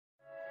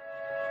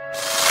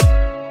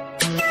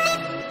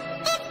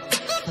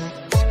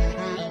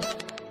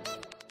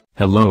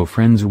Hello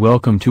friends,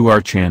 welcome to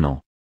our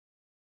channel.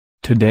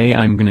 Today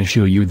I'm gonna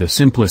show you the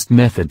simplest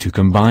method to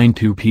combine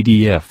two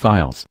PDF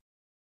files.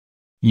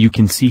 You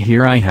can see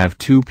here I have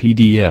two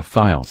PDF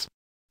files.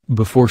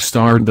 Before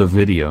start the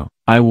video,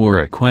 I will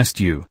request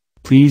you,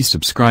 please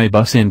subscribe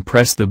us and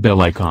press the bell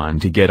icon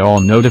to get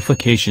all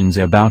notifications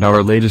about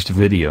our latest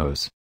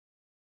videos.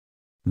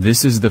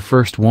 This is the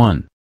first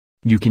one.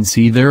 You can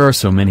see there are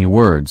so many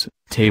words,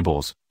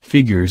 tables,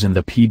 figures in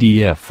the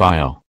PDF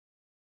file.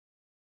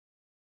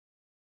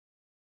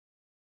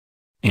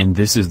 And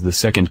this is the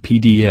second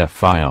PDF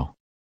file.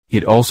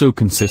 It also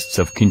consists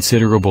of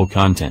considerable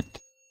content.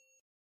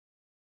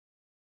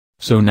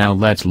 So now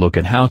let's look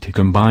at how to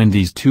combine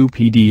these two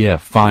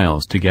PDF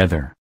files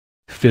together.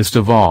 First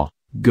of all,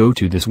 go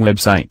to this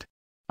website.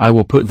 I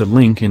will put the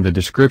link in the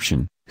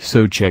description,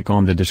 so check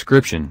on the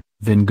description,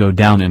 then go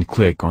down and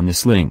click on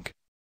this link.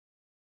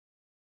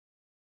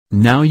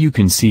 Now you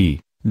can see,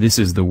 this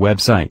is the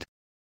website.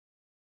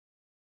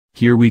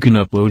 Here we can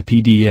upload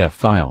PDF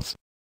files.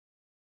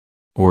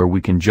 Or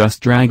we can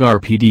just drag our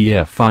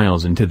PDF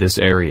files into this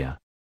area.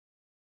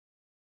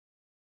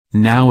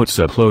 Now it's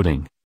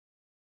uploading.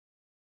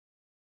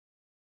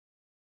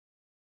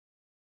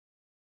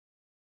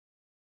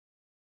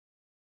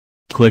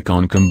 Click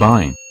on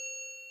Combine.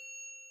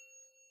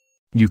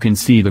 You can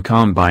see the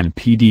combined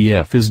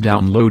PDF is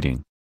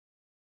downloading.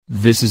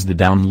 This is the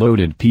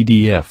downloaded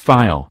PDF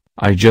file.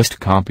 I just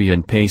copy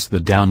and paste the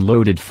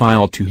downloaded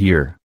file to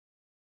here.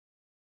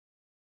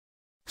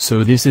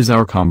 So this is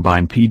our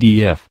combined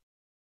PDF.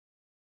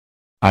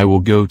 I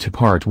will go to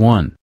part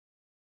 1.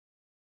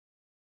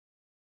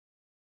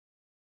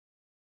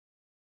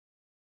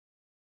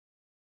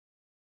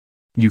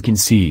 You can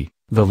see,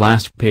 the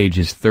last page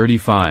is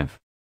 35.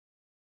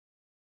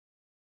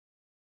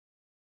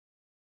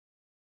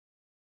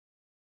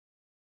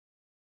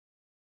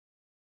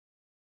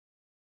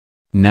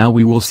 Now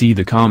we will see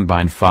the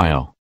combined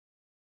file.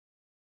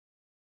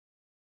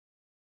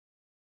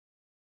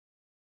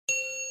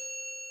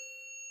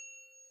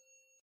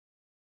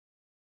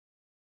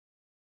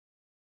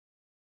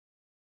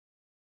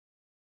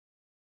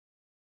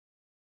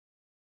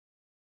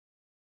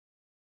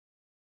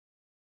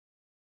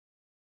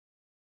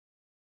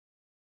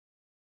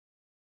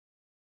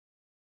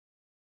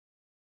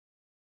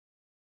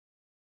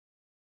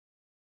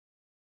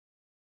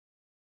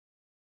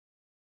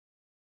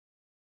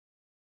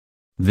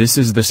 This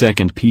is the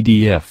second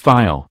PDF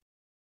file.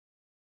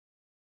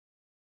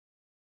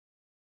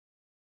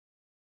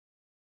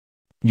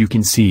 You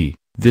can see,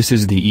 this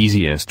is the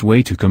easiest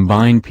way to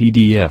combine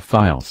PDF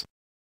files.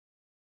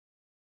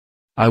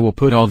 I will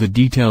put all the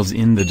details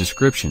in the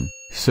description,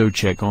 so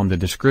check on the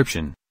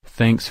description.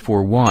 Thanks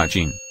for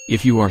watching.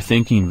 If you are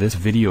thinking this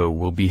video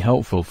will be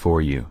helpful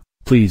for you,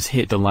 please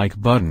hit the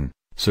like button,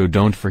 so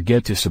don't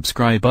forget to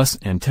subscribe us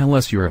and tell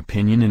us your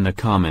opinion in the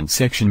comment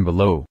section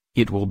below.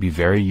 It will be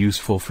very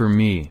useful for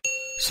me.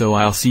 So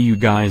I'll see you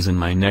guys in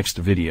my next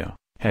video.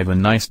 Have a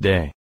nice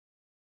day.